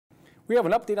We have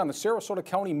an update on the Sarasota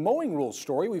County mowing rules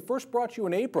story we first brought you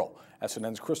in April.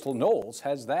 SNN's Crystal Knowles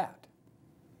has that.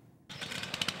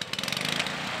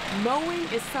 Mowing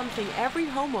is something every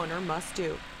homeowner must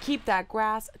do. Keep that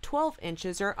grass 12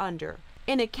 inches or under.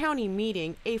 In a county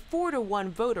meeting, a 4-to-1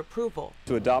 vote approval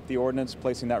to adopt the ordinance,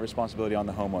 placing that responsibility on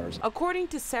the homeowners. According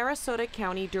to Sarasota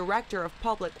County Director of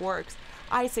Public Works,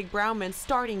 Isaac Brownman,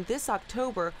 starting this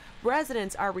October,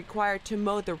 residents are required to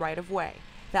mow the right-of-way,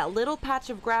 that little patch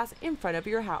of grass in front of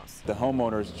your house. The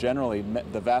homeowners generally,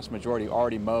 the vast majority,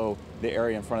 already mow the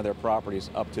area in front of their properties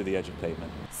up to the edge of pavement.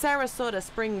 Sarasota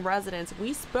Spring residents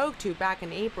we spoke to back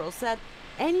in April said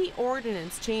any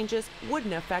ordinance changes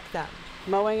wouldn't affect them.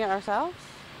 Mowing it ourselves?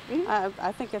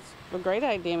 I think it's a great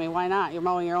idea. I mean, why not? You're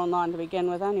mowing your own lawn to begin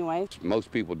with anyway.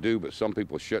 Most people do, but some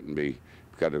people shouldn't be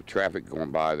because of traffic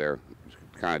going by there.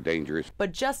 Kind of dangerous.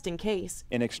 But just in case.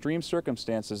 In extreme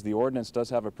circumstances, the ordinance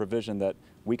does have a provision that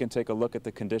we can take a look at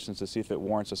the conditions to see if it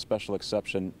warrants a special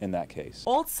exception in that case.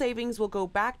 All savings will go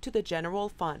back to the general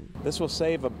fund. This will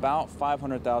save about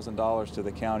 $500,000 to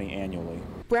the county annually.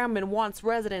 Brownman wants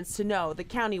residents to know the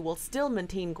county will still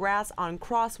maintain grass on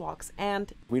crosswalks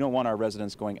and we don't want our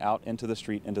residents going out into the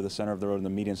street, into the center of the road and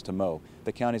the medians to mow.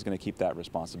 The county's going to keep that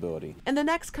responsibility. In the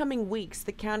next coming weeks,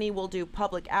 the county will do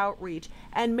public outreach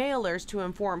and mailers to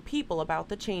inform people about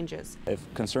the changes.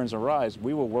 If concerns arise,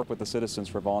 we will work with the citizens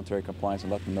for voluntary compliance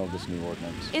and let them know of this new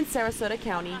ordinance. In Sarasota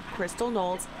County, Crystal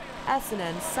Knowles,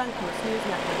 SNN Suncoast News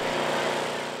Network.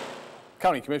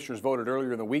 County commissioners voted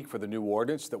earlier in the week for the new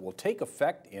ordinance that will take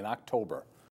effect in October.